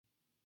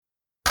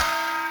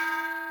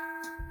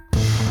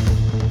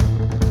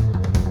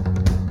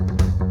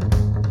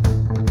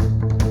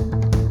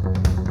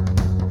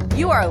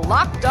are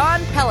Locked On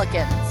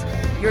Pelicans,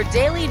 your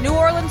daily New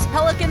Orleans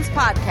Pelicans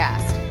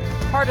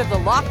podcast, part of the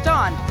Locked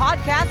On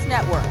Podcast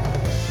Network,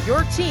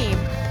 your team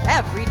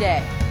every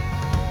day.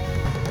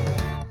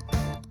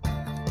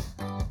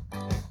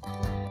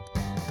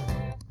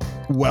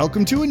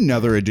 Welcome to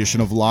another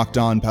edition of Locked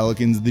On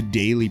Pelicans, the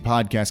daily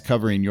podcast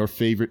covering your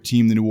favorite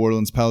team, the New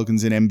Orleans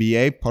Pelicans and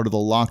NBA, part of the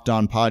Locked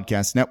On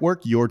Podcast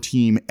Network, your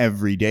team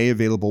every day,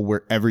 available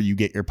wherever you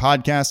get your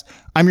podcasts.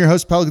 I'm your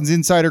host, Pelicans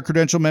Insider,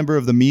 credential member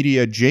of the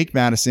media, Jake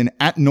Madison,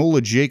 at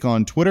NOLA Jake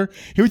on Twitter.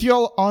 Here with you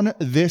all on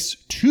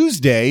this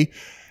Tuesday,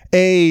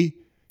 a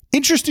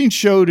interesting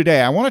show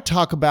today. I want to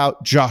talk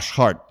about Josh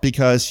Hart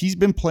because he's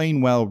been playing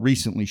well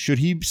recently. Should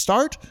he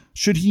start?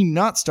 Should he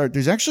not start?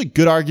 There's actually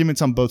good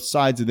arguments on both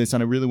sides of this,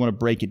 and I really want to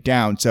break it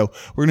down. So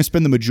we're going to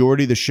spend the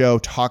majority of the show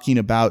talking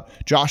about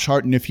Josh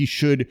Hart and if he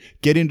should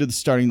get into the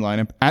starting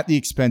lineup at the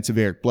expense of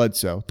Eric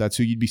Bledsoe. That's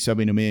who you'd be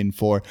subbing him in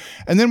for.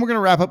 And then we're going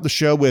to wrap up the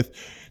show with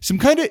some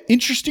kind of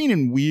interesting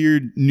and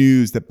weird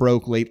news that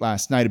broke late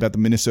last night about the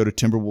Minnesota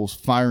Timberwolves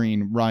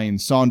firing Ryan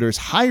Saunders,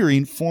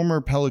 hiring former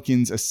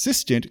Pelicans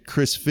assistant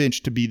Chris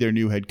Finch to be their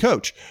new head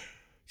coach.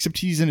 Except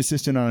he's an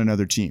assistant on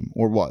another team,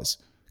 or was.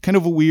 Kind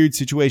of a weird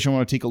situation I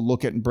want to take a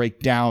look at and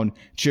break down,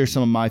 share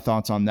some of my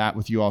thoughts on that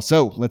with you all.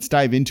 So let's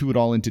dive into it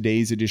all in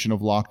today's edition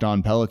of Locked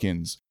On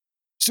Pelicans.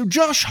 So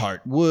Josh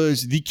Hart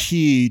was the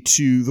key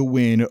to the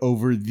win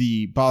over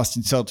the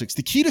Boston Celtics,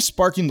 the key to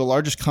sparking the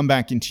largest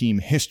comeback in team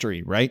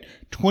history, right?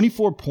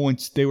 24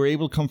 points. They were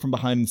able to come from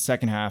behind in the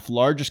second half,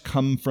 largest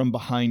come from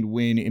behind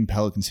win in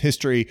Pelicans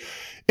history.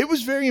 It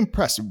was very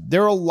impressive.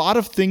 There are a lot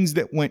of things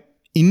that went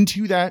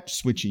into that,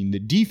 switching the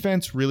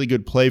defense, really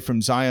good play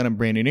from Zion and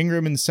Brandon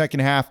Ingram in the second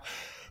half,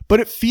 but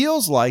it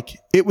feels like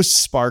it was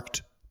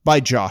sparked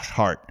by Josh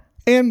Hart.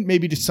 And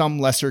maybe to some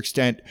lesser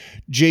extent,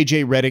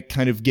 JJ Redick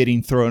kind of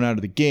getting thrown out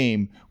of the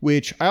game,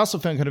 which I also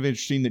found kind of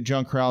interesting that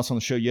John Corrales on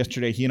the show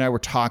yesterday, he and I were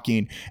talking,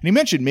 and he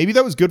mentioned maybe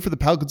that was good for the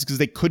Pelicans because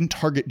they couldn't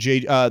target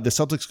the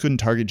Celtics couldn't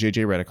target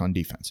JJ Redick on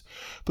defense.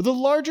 But the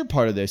larger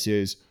part of this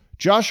is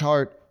Josh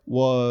Hart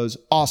was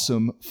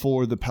awesome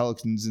for the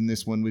Pelicans in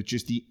this one with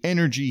just the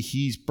energy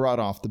he's brought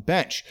off the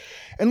bench.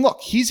 And look,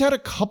 he's had a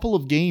couple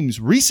of games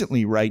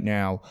recently right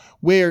now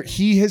where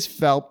he has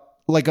felt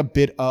like a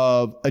bit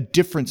of a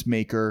difference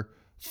maker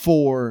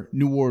for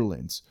New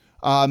Orleans.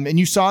 And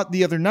you saw it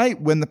the other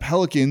night when the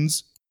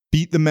Pelicans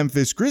beat the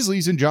Memphis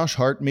Grizzlies and Josh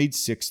Hart made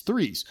 6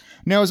 threes.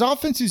 Now his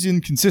offense is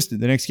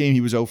inconsistent. The next game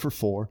he was 0 for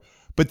 4.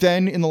 But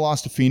then in the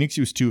loss to Phoenix,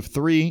 he was 2 of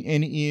 3.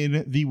 And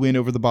in the win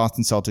over the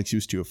Boston Celtics, he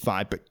was 2 of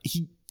 5. But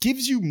he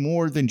gives you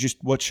more than just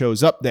what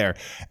shows up there.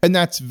 And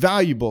that's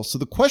valuable. So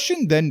the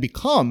question then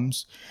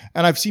becomes,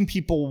 and I've seen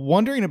people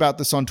wondering about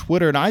this on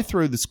Twitter, and I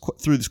threw this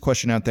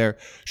question out there,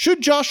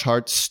 should Josh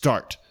Hart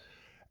start?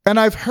 And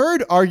I've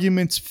heard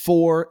arguments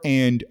for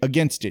and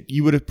against it.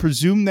 You would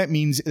presume that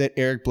means that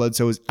Eric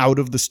Bledsoe is out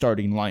of the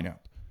starting lineup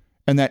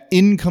and that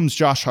in comes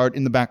Josh Hart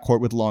in the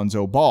backcourt with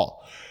Lonzo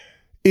Ball.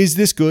 Is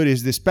this good?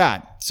 Is this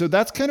bad? So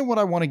that's kind of what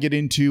I want to get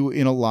into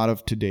in a lot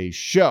of today's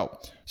show.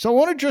 So I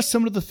want to address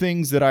some of the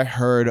things that I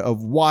heard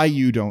of why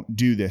you don't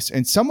do this.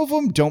 And some of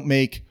them don't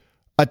make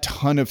a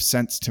ton of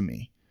sense to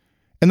me.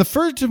 And the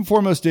first and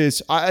foremost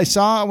is I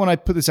saw when I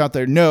put this out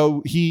there,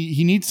 no,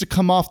 he needs to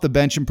come off the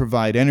bench and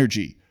provide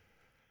energy.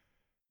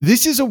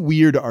 This is a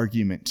weird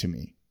argument to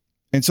me.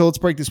 And so let's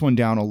break this one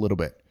down a little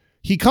bit.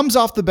 He comes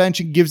off the bench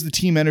and gives the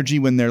team energy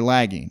when they're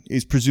lagging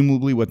is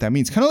presumably what that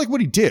means. Kind of like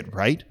what he did,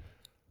 right?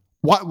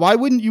 Why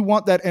wouldn't you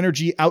want that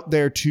energy out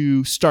there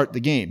to start the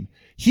game?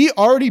 He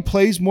already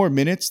plays more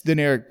minutes than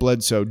Eric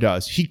Bledsoe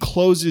does. He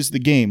closes the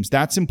games.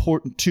 That's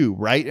important too,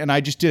 right? And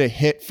I just did a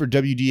hit for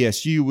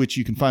WDSU, which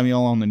you can find me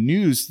all on the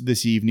news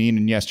this evening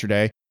and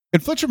yesterday.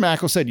 And Fletcher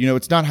Mackel said,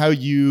 it's not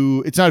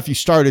if you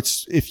start,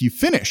 it's if you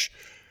finish.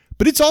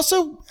 But it's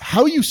also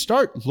how you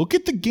start. Look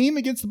at the game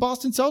against the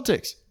Boston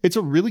Celtics. It's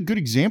a really good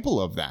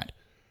example of that.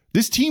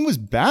 This team was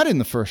bad in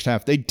the first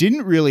half. They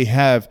didn't really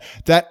have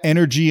that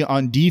energy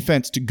on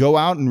defense to go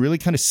out and really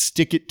kind of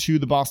stick it to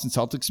the Boston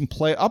Celtics and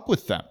play up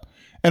with them.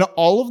 And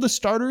all of the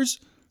starters,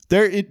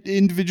 their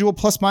individual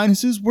plus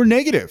minuses were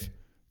negative.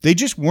 They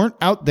just weren't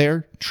out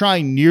there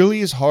trying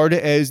nearly as hard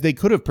as they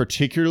could have,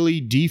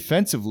 particularly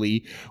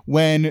defensively,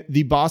 when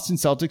the Boston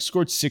Celtics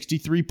scored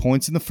 63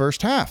 points in the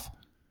first half.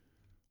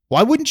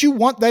 Why wouldn't you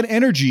want that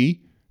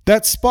energy,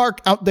 that spark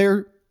out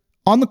there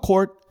on the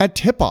court at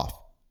tip-off?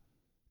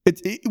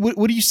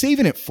 What are you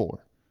saving it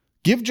for?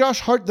 Give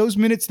Josh Hart those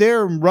minutes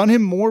there and run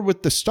him more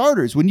with the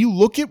starters. When you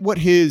look at what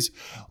his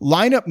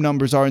lineup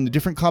numbers are in the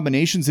different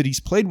combinations that he's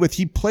played with,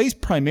 he plays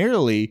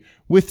primarily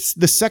with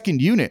the second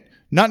unit,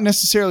 not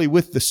necessarily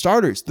with the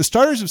starters. The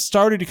starters have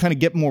started to kind of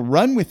get more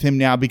run with him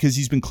now because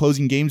he's been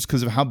closing games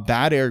because of how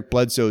bad Eric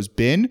Bledsoe has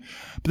been,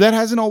 but that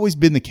hasn't always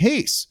been the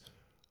case.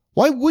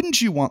 Why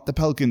wouldn't you want the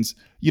Pelicans,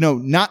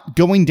 not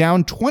going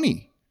down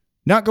 20,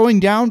 not going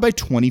down by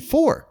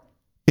 24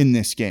 in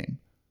this game?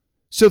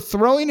 So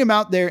throwing him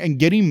out there and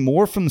getting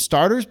more from the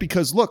starters,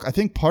 because look, I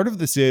think part of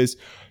this is,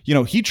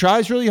 he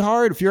tries really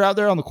hard. If you're out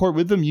there on the court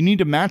with him, you need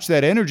to match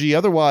that energy.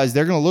 Otherwise,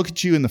 they're going to look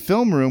at you in the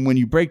film room when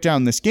you break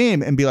down this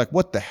game and be like,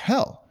 what the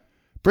hell?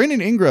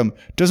 Brandon Ingram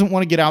doesn't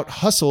want to get out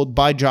hustled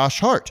by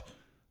Josh Hart.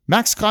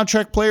 Max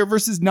contract player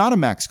versus not a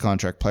max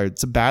contract player.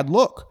 It's a bad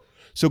look.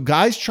 So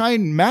guys try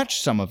and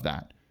match some of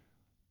that.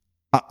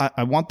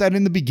 I want that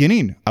in the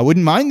beginning. I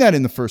wouldn't mind that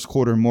in the first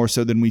quarter more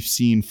so than we've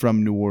seen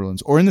from New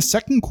Orleans, or in the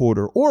second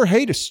quarter, or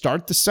hey, to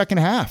start the second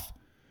half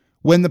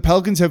when the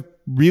Pelicans have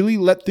really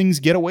let things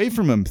get away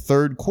from him.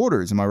 Third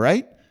quarters. Am I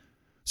right?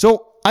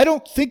 So I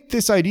don't think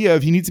this idea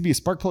of he needs to be a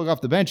spark plug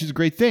off the bench is a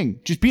great thing.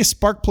 Just be a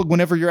spark plug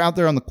whenever you're out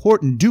there on the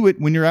court, and do it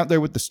when you're out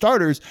there with the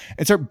starters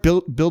and start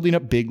building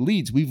up big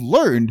leads. We've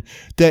learned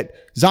that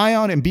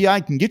Zion and BI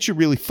can get you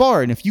really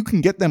far. And if you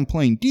can get them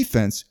playing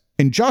defense,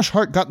 and Josh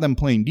Hart got them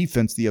playing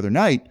defense the other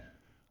night,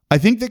 I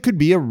think that could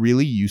be a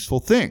really useful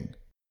thing.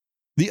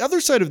 The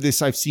other side of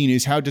this I've seen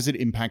is how does it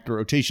impact the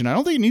rotation? I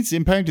don't think it needs to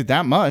impact it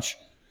that much.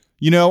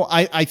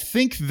 I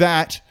think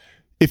that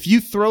if you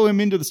throw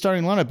him into the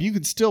starting lineup, you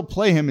could still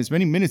play him as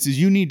many minutes as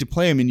you need to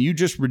play him, and you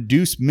just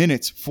reduce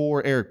minutes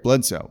for Eric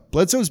Bledsoe.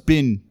 Bledsoe's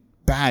been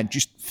bad,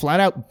 just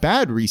flat out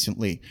bad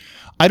recently.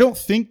 I don't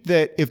think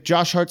that if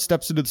Josh Hart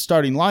steps into the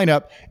starting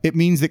lineup, it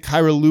means that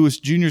Kira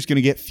Lewis Jr. is going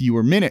to get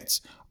fewer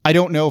minutes. I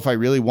don't know if I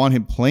really want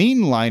him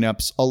playing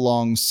lineups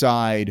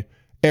alongside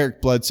Eric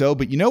Bledsoe,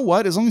 but you know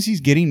what? As long as he's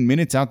getting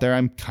minutes out there,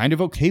 I'm kind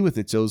of okay with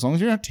it. So as long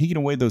as you're not taking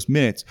away those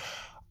minutes,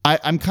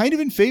 I'm kind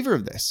of in favor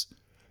of this.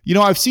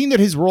 I've seen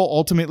that his role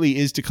ultimately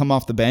is to come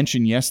off the bench,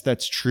 and yes,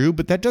 that's true,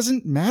 but that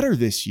doesn't matter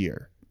this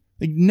year.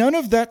 Like, none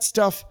of that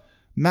stuff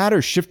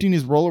matters, shifting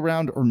his role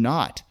around or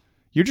not.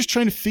 You're just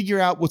trying to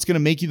figure out what's going to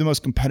make you the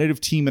most competitive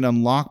team and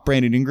unlock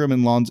Brandon Ingram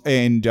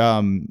and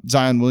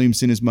Zion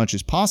Williamson as much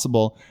as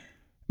possible.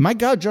 My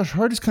God, Josh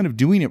Hart is kind of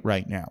doing it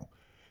right now.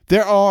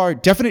 There are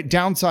definite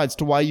downsides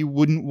to why you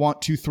wouldn't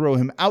want to throw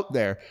him out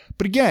there.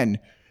 But again,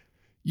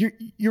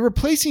 you're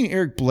replacing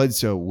Eric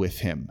Bledsoe with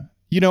him.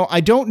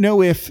 I don't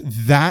know if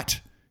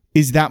that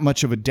is that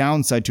much of a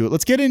downside to it.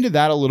 Let's get into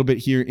that a little bit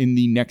here in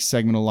the next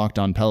segment of Locked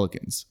On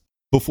Pelicans.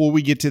 Before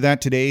we get to that,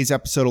 today's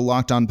episode of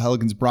Locked On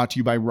Pelicans brought to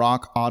you by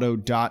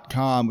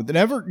RockAuto.com. With an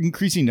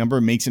ever-increasing number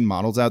of makes and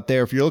models out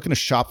there, if you're looking to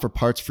shop for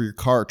parts for your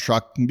car or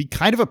truck, it can be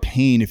kind of a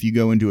pain if you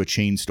go into a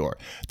chain store.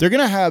 They're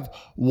going to have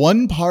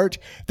one part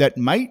that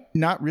might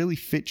not really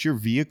fit your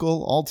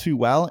vehicle all too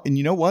well, and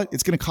you know what?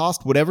 It's going to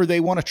cost whatever they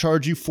want to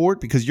charge you for it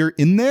because you're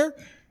in there,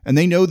 and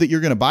they know that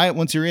you're going to buy it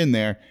once you're in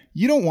there.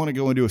 You don't want to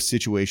go into a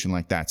situation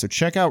like that. So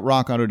check out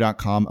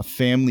RockAuto.com, a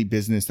family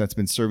business that's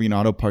been serving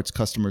auto parts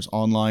customers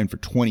online for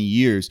 20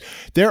 years.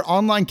 Their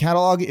online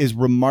catalog is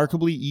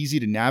remarkably easy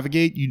to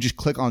navigate. You just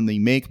click on the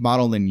make,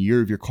 model, and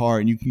year of your car,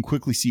 and you can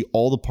quickly see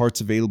all the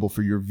parts available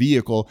for your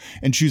vehicle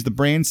and choose the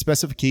brand,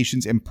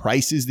 specifications, and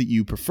prices that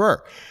you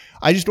prefer.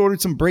 I just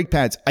ordered some brake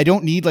pads. I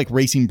don't need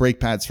racing brake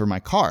pads for my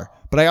car,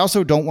 but I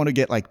also don't want to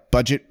get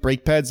budget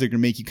brake pads. They're going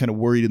to make you kind of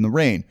worried in the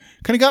rain.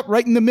 Kind of got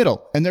right in the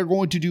middle, and they're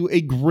going to do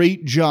a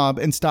great job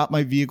and stop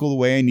my vehicle the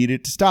way I need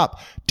it to stop.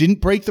 Didn't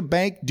break the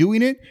bank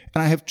doing it,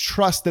 and I have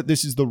trust that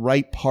this is the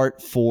right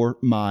part for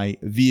my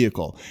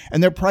vehicle.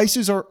 And their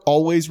prices are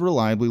always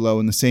reliably low,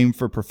 and the same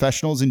for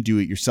professionals and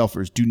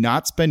do-it-yourselfers. Do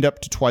not spend up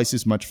to twice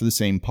as much for the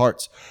same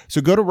parts.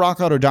 So go to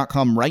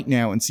RockAuto.com right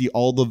now and see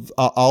all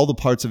the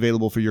parts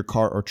available for your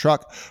car or truck.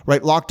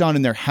 Right, Locked On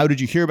in their How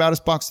Did You Hear About Us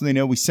box so they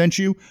know we sent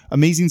you.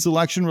 Amazing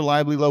selection,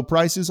 reliably low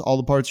prices, all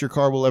the parts your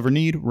car will ever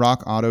need.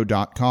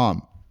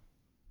 RockAuto.com.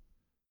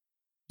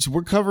 So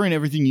we're covering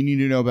everything you need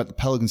to know about the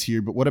Pelicans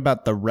here, but what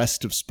about the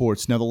rest of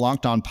sports? Now, the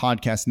Locked On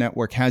Podcast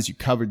Network has you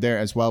covered there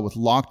as well with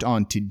Locked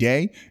On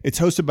Today. It's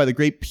hosted by the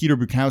great Peter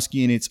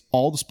Bukowski, and it's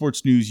all the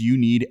sports news you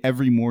need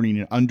every morning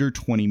in under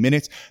 20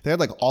 minutes. They had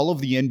all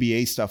of the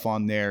NBA stuff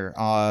on there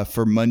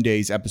for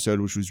Monday's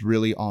episode, which was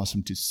really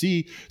awesome to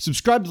see.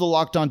 Subscribe to the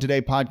Locked On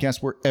Today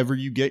podcast wherever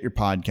you get your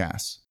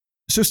podcasts.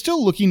 So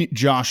still looking at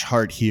Josh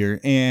Hart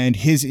here and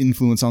his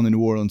influence on the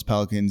New Orleans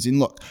Pelicans. And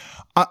look,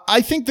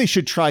 I think they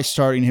should try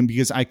starting him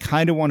because I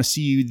kind of want to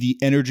see the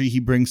energy he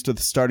brings to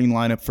the starting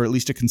lineup for at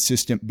least a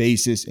consistent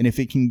basis. And if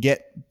it can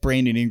get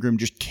Brandon Ingram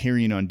just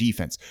carrying on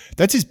defense,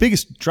 that's his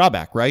biggest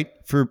drawback, right?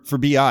 For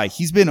BI.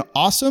 He's been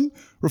awesome.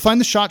 Refine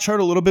the shot chart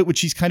a little bit,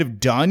 which he's kind of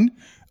done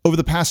over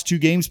the past two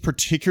games,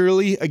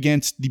 particularly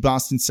against the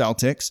Boston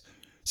Celtics.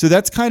 So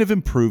that's kind of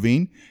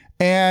improving.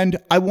 And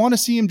I want to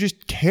see him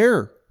just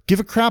give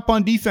a crap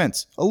on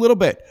defense a little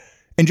bit.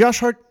 And Josh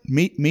Hart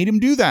made him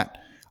do that.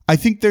 I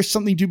think there's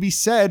something to be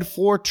said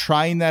for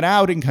trying that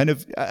out and kind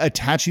of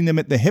attaching them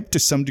at the hip to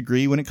some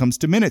degree when it comes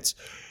to minutes.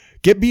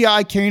 Get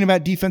BI caring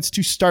about defense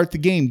to start the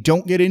game.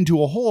 Don't get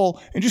into a hole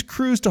and just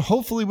cruise to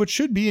hopefully what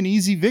should be an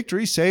easy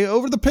victory, say,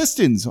 over the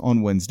Pistons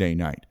on Wednesday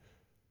night.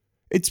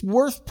 It's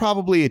worth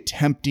probably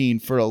attempting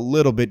for a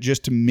little bit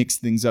just to mix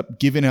things up,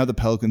 given how the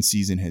Pelicans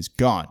season has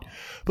gone.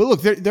 But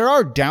look, there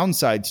are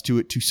downsides to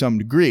it to some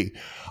degree.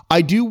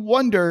 I do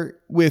wonder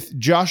with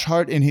Josh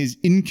Hart and his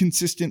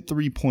inconsistent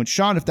three-point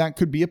shot if that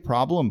could be a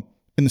problem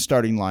in the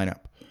starting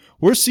lineup.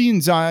 We're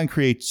seeing Zion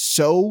create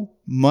so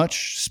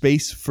much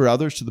space for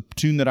others to the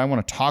tune that I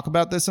want to talk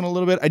about this in a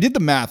little bit. I did the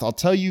math. I'll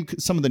tell you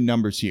some of the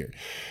numbers here.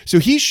 So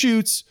he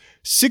shoots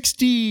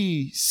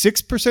 66%,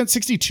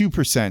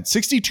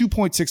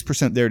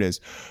 62.6%, there it is,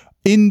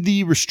 in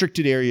the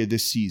restricted area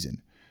this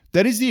season.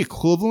 That is the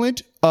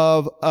equivalent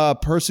of a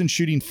person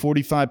shooting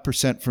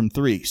 45% from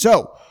three.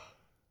 So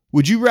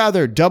would you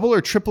rather double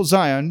or triple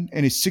Zion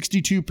and his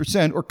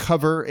 62% or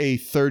cover a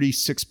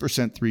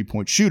 36%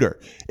 three-point shooter?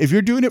 If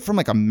you're doing it from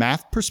like a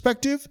math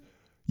perspective,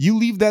 you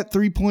leave that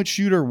three-point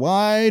shooter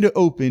wide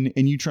open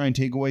and you try and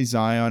take away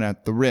Zion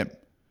at the rim,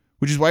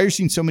 which is why you're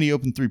seeing so many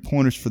open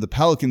three-pointers for the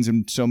Pelicans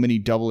and so many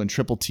double and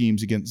triple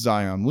teams against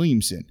Zion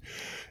Williamson.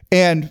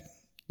 And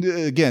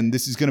again,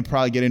 this is going to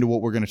probably get into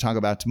what we're going to talk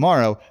about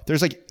tomorrow.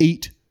 There's like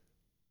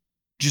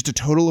just a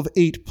total of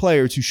 8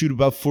 players who shoot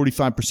above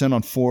 45%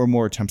 on 4 or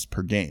more attempts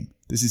per game.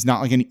 This is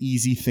not like an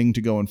easy thing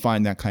to go and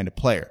find that kind of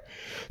player.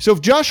 So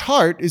if Josh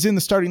Hart is in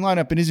the starting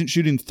lineup and isn't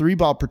shooting three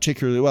ball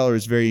particularly well or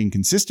is very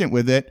inconsistent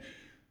with it,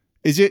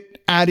 is it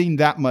adding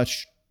that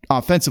much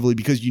offensively?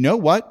 Because you know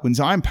what? When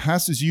Zion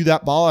passes you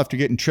that ball after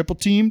getting triple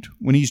teamed,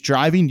 when he's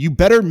driving, you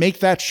better make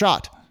that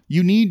shot.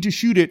 You need to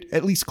shoot it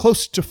at least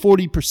close to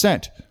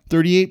 40%,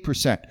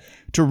 38%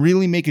 to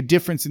really make a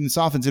difference in this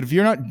offense. And if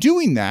you're not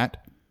doing that,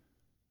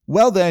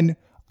 well, then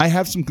I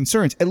have some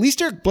concerns. At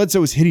least Eric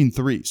Bledsoe is hitting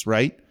threes,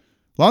 right?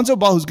 Lonzo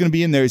Ball, who's going to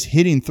be in there, is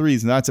hitting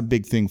threes, and that's a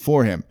big thing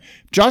for him.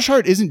 Josh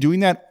Hart isn't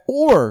doing that,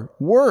 or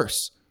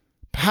worse,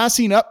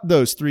 passing up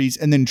those threes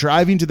and then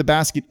driving to the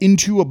basket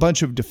into a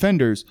bunch of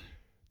defenders.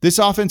 This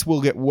offense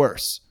will get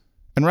worse.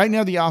 And right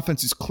now the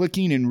offense is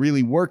clicking and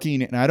really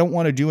working, and I don't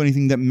want to do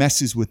anything that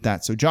messes with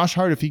that. So Josh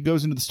Hart, if he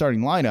goes into the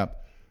starting lineup,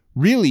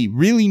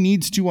 really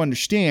needs to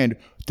understand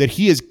that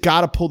he has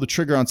got to pull the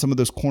trigger on some of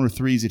those corner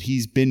threes that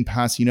he's been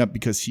passing up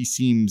because he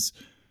seems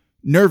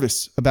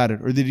nervous about it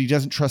or that he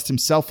doesn't trust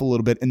himself a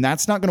little bit. And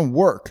that's not going to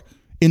work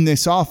in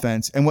this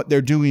offense and what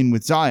they're doing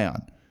with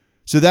Zion.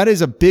 So that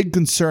is a big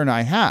concern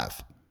I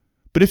have.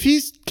 But if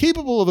he's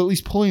capable of at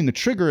least pulling the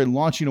trigger and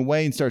launching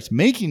away and starts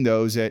making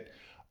those at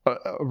a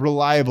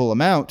reliable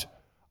amount,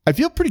 I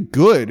feel pretty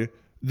good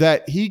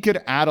that he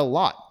could add a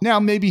lot. Now,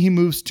 maybe he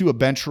moves to a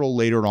bench role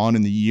later on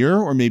in the year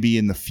or maybe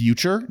in the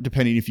future,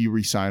 depending if you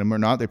re-sign him or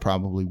not. They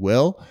probably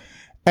will.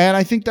 And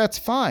I think that's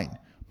fine.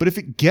 But if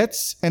it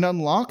gets and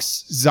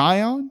unlocks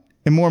Zion,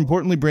 and more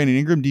importantly, Brandon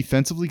Ingram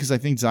defensively, because I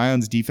think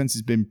Zion's defense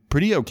has been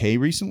pretty okay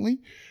recently,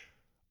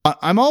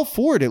 I'm all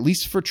for it, at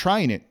least for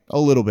trying it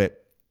a little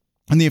bit.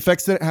 And the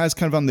effects that it has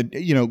kind of on the,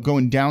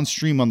 going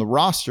downstream on the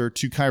roster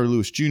to Kyra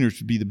Lewis Jr.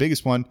 would be the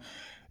biggest one.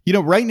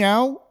 Right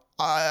now,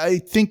 I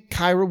think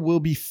Kyra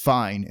will be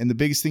fine. And the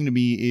biggest thing to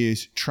me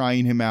is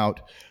trying him out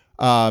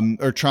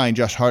or trying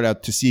Josh Hart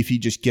out to see if he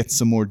just gets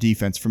some more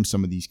defense from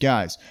some of these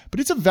guys.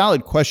 But it's a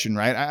valid question,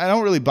 right? I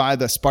don't really buy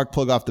the spark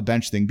plug off the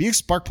bench thing. Be a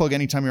spark plug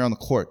anytime you're on the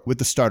court with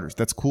the starters.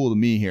 That's cool to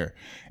me here.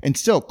 And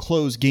still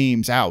close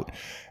games out.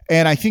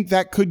 And I think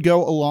that could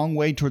go a long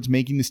way towards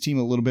making this team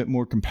a little bit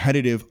more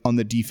competitive on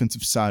the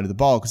defensive side of the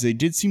ball because they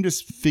did seem to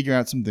figure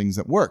out some things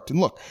that worked. And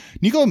look,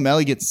 Nicolò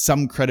Melli gets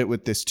some credit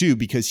with this too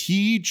because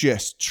he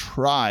just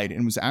tried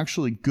and was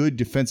actually good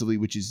defensively,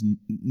 which is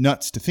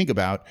nuts to think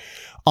about,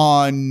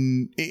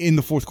 in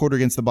the fourth quarter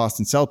against the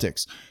Boston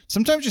Celtics.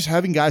 Sometimes just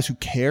having guys who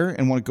care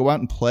and want to go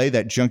out and play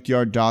that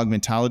junkyard dog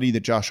mentality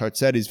that Josh Hart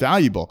said is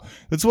valuable.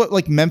 That's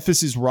what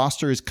Memphis's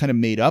roster is kind of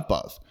made up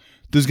of.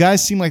 Those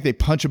guys seem like they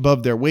punch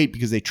above their weight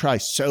because they try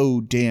so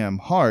damn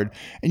hard.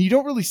 And you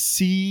don't really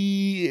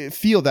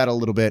feel that a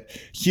little bit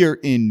here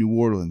in New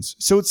Orleans.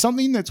 So it's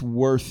something that's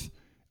worth,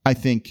 I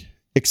think,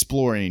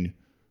 exploring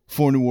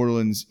for New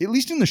Orleans, at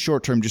least in the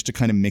short term, just to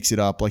kind of mix it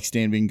up like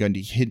Stan Van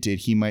Gundy hinted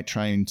he might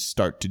try and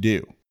start to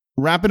do.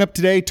 Wrapping up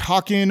today,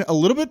 talking a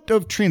little bit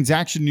of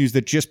transaction news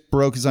that just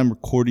broke as I'm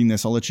recording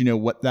this. I'll let you know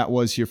what that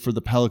was here for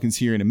the Pelicans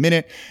here in a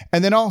minute.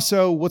 And then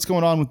also what's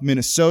going on with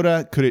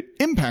Minnesota. Could it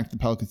impact the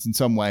Pelicans in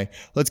some way?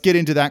 Let's get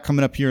into that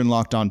coming up here in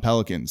Locked On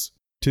Pelicans.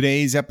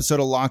 Today's episode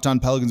of Locked On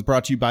Pelicans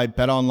brought to you by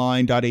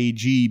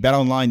BetOnline.ag.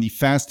 BetOnline, the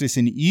fastest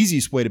and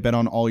easiest way to bet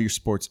on all your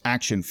sports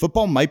action.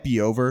 Football might be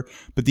over,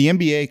 but the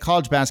NBA,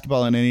 college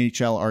basketball, and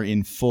NHL are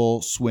in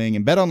full swing.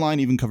 And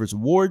BetOnline even covers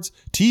awards,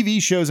 TV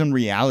shows, and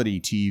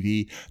reality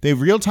TV. They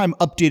have real-time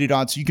updated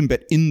odds so you can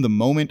bet in the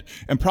moment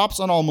and props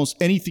on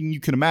almost anything you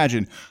can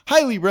imagine.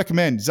 Highly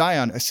recommend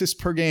Zion, assists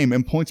per game,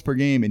 and points per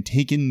game, and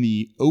take in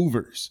the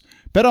overs.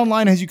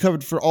 BetOnline has you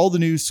covered for all the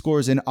news,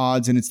 scores, and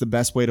odds, and it's the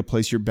best way to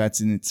place your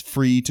bets, and it's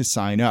free to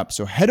sign up.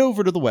 So head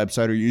over to the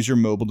website or use your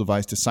mobile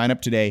device to sign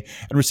up today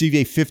and receive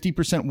a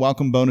 50%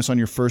 welcome bonus on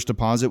your first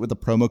deposit with the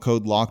promo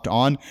code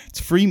LOCKEDON. It's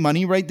free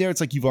money right there.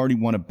 It's like you've already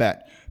won a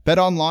bet.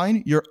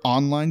 BetOnline, your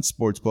online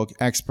sportsbook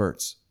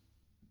experts.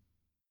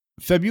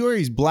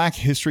 February's Black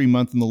History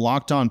Month, and the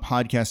Locked On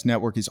Podcast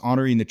Network is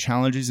honoring the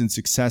challenges and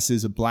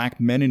successes of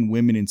Black men and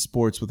women in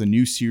sports with a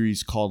new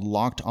series called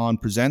Locked On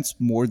Presents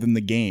More Than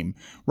the Game.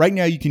 Right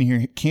now, you can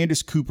hear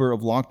Candace Cooper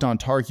of Locked On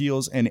Tar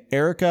Heels and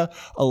Erica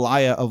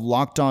Alaya of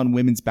Locked On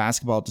Women's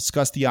Basketball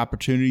discuss the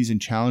opportunities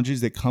and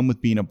challenges that come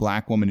with being a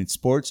Black woman in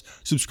sports.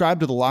 Subscribe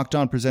to the Locked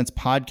On Presents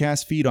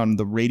podcast feed on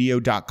the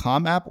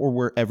radio.com app or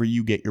wherever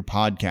you get your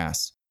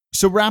podcasts.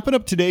 So wrapping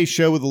up today's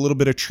show with a little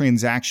bit of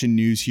transaction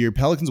news here.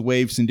 Pelicans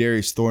waived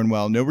Sindarius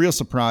Thornwell. No real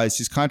surprise.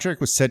 His contract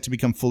was set to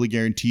become fully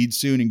guaranteed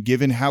soon, and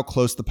given how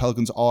close the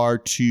Pelicans are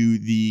to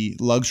the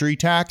luxury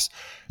tax,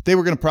 they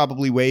were going to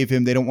probably waive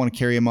him. They don't want to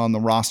carry him on the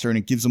roster, and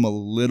it gives them a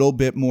little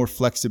bit more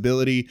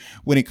flexibility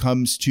when it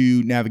comes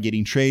to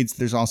navigating trades.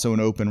 There's also an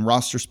open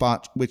roster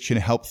spot, which can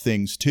help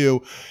things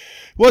too.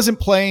 Wasn't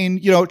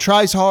playing,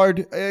 tries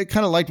hard. Kind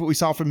of liked what we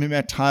saw from him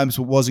at times,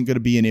 but wasn't going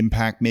to be an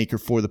impact maker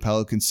for the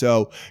Pelicans.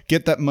 So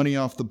get that money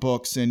off the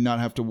books and not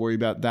have to worry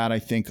about that, I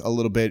think, a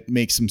little bit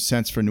makes some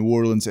sense for New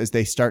Orleans as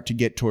they start to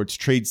get towards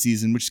trade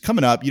season, which is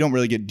coming up. You don't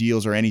really get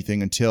deals or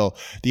anything until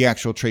the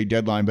actual trade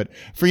deadline, but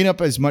freeing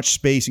up as much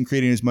space and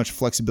creating as much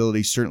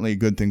flexibility is certainly a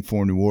good thing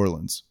for New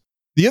Orleans.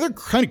 The other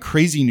kind of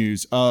crazy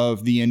news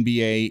of the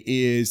NBA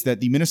is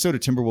that the Minnesota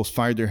Timberwolves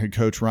fired their head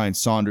coach, Ryan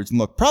Saunders, and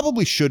look,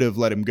 probably should have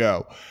let him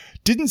go.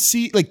 Didn't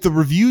see, the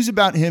reviews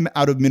about him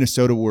out of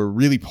Minnesota were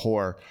really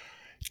poor.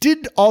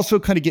 Did also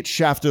kind of get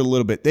shafted a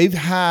little bit. They've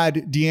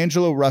had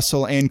D'Angelo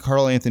Russell and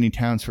Karl Anthony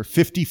Towns for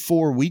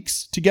 54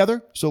 weeks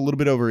together, so a little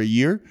bit over a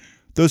year.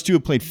 Those two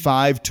have played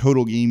 5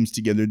 total games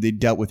together. They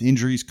dealt with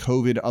injuries,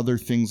 COVID, other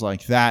things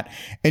like that,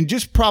 and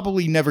just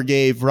probably never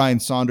gave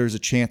Ryan Saunders a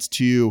chance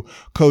to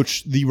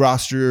coach the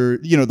roster,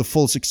 the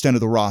fullest extent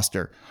of the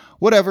roster.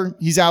 Whatever,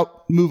 he's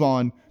out, move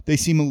on. They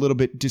seem a little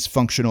bit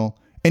dysfunctional.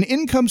 And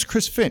in comes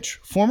Chris Finch,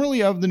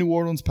 formerly of the New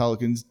Orleans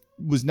Pelicans,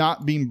 was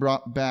not being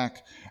brought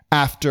back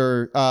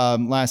after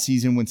last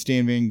season when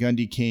Stan Van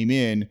Gundy came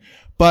in.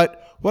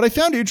 But what I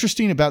found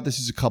interesting about this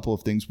is a couple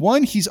of things.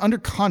 One, he's under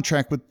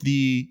contract with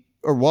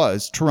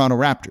was Toronto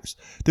Raptors.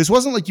 This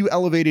wasn't like you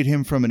elevated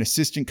him from an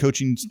assistant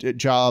coaching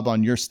job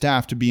on your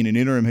staff to being an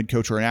interim head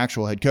coach or an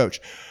actual head coach.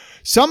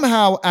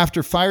 Somehow,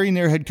 after firing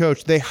their head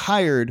coach, they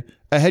hired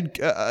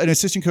an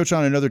assistant coach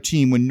on another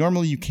team when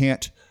normally you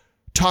can't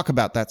talk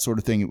about that sort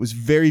of thing. It was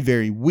very,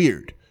 very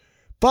weird.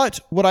 But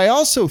what I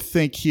also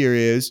think here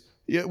is,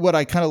 what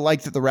I kind of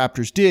like that the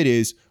Raptors did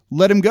is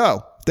let him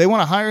go. If they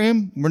want to hire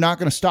him, we're not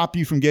going to stop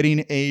you from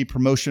getting a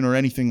promotion or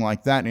anything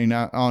like that, and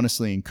I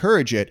honestly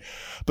encourage it.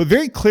 But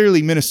very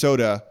clearly,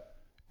 Minnesota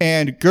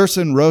and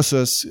Gerson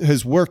Rosas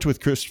has worked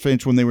with Chris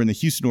Finch when they were in the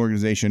Houston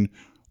organization,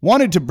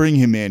 wanted to bring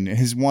him in,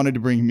 has wanted to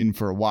bring him in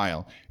for a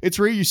while. It's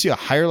rare you see a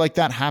hire like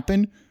that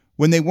happen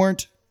when they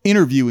weren't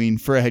interviewing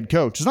for a head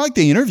coach. It's not like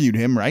they interviewed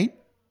him, right?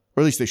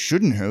 Or at least they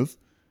shouldn't have.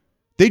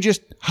 They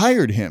just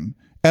hired him.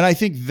 And I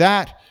think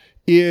that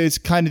is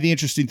kind of the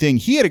interesting thing.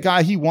 He had a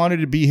guy he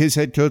wanted to be his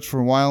head coach for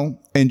a while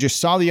and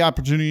just saw the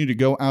opportunity to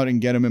go out and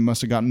get him and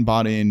must have gotten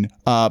bought in,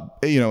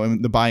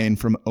 and the buy-in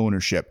from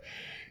ownership.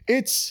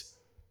 It's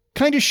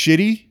kind of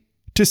shitty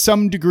to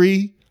some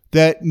degree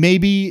that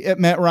maybe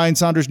Matt Ryan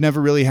Saunders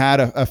never really had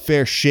a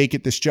fair shake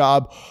at this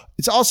job.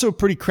 It's also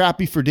pretty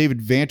crappy for David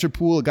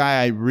Vanterpool, a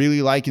guy I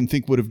really like and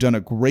think would have done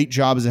a great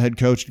job as a head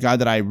coach, a guy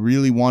that I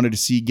really wanted to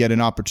see get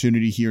an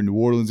opportunity here in New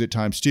Orleans at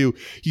times too.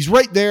 He's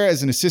right there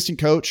as an assistant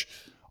coach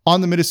on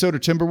the Minnesota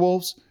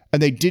Timberwolves,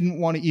 and they didn't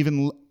want to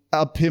even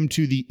up him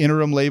to the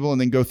interim label and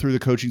then go through the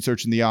coaching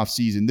search in the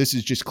offseason. This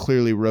is just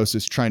clearly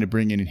Rosas trying to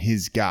bring in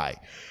his guy.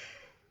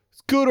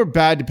 Good or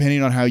bad,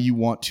 depending on how you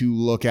want to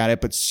look at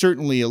it, but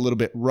certainly a little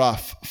bit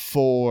rough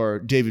for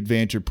David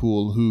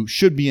Vanterpool, who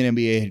should be an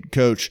NBA head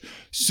coach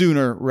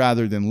sooner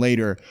rather than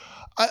later.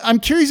 I'm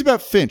curious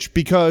about Finch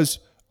because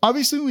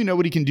obviously we know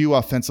what he can do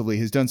offensively.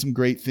 He's done some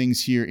great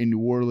things here in New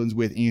Orleans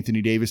with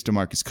Anthony Davis,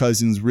 DeMarcus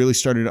Cousins, really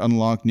started to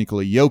unlock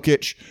Nikola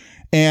Jokic,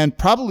 and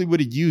probably would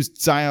have used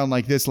Zion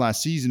like this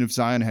last season if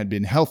Zion had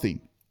been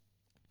healthy.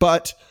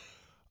 But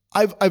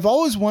I've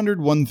always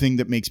wondered one thing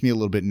that makes me a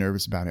little bit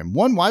nervous about him.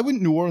 One, why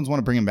wouldn't New Orleans want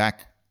to bring him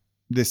back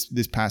this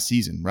past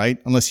season, right?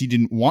 Unless he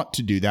didn't want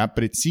to do that,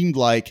 but it seemed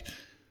like,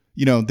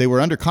 they were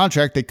under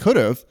contract. They could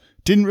have.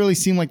 Didn't really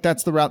seem like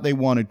that's the route they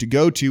wanted to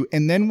go to.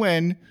 And then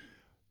when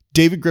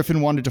David Griffin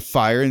wanted to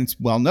fire, and it's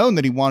well known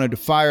that he wanted to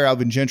fire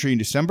Alvin Gentry in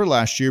December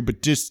last year,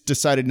 but just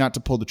decided not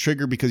to pull the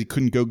trigger because he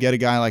couldn't go get a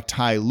guy like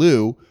Ty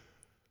Lue.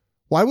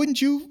 Why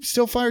wouldn't you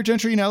still fire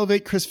Gentry and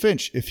elevate Chris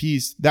Finch if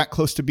he's that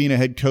close to being a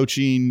head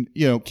coaching,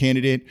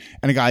 candidate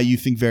and a guy you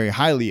think very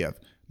highly of?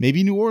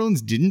 Maybe New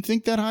Orleans didn't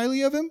think that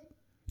highly of him.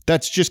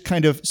 That's just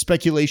kind of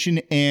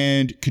speculation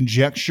and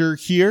conjecture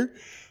here.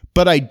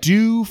 But I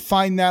do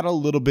find that a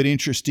little bit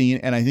interesting,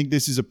 and I think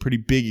this is a pretty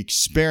big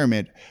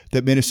experiment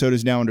that Minnesota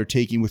is now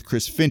undertaking with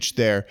Chris Finch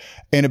there,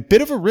 and a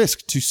bit of a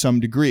risk to some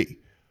degree.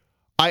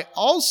 I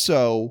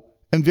also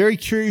am very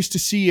curious to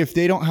see if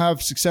they don't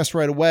have success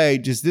right away,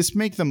 does this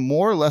make them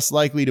more or less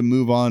likely to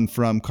move on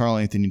from Karl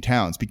Anthony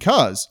Towns?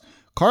 Because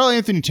Karl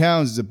Anthony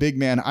Towns is a big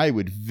man I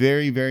would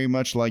very, very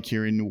much like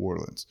here in New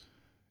Orleans.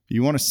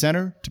 You want a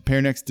center to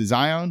pair next to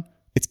Zion?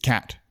 It's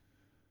Cat.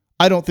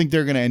 I don't think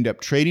they're going to end up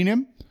trading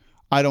him.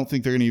 I don't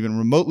think they're going to even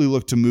remotely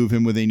look to move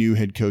him with a new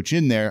head coach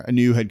in there, a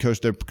new head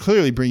coach they're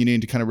clearly bringing in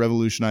to kind of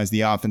revolutionize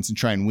the offense and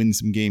try and win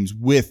some games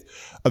with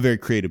a very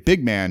creative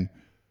big man.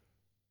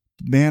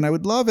 Man, I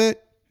would love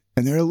it.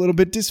 And they're a little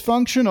bit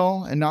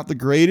dysfunctional and not the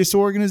greatest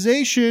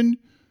organization.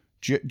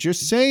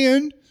 Just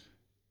saying.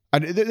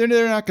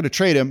 They're not going to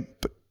trade him,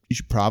 but you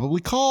should probably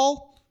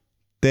call.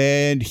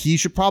 Then he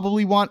should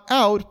probably want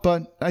out,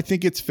 but I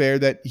think it's fair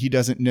that he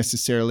doesn't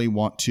necessarily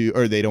want to,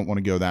 or they don't want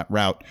to go that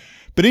route.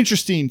 But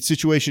interesting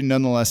situation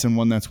nonetheless, and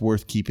one that's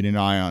worth keeping an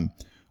eye on.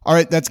 All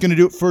right, that's going to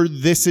do it for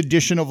this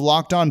edition of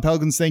Locked On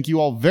Pelicans. Thank you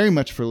all very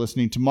much for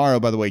listening. Tomorrow,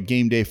 by the way,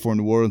 game day for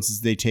New Orleans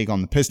as they take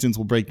on the Pistons.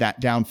 We'll break that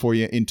down for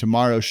you in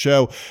tomorrow's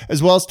show,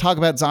 as well as talk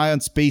about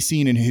Zion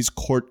spacing and his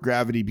court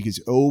gravity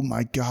because, oh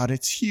my God,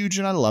 it's huge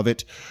and I love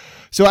it.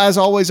 So as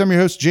always, I'm your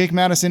host, Jake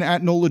Madison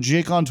at NOLA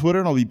Jake on Twitter,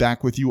 and I'll be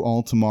back with you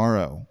all tomorrow.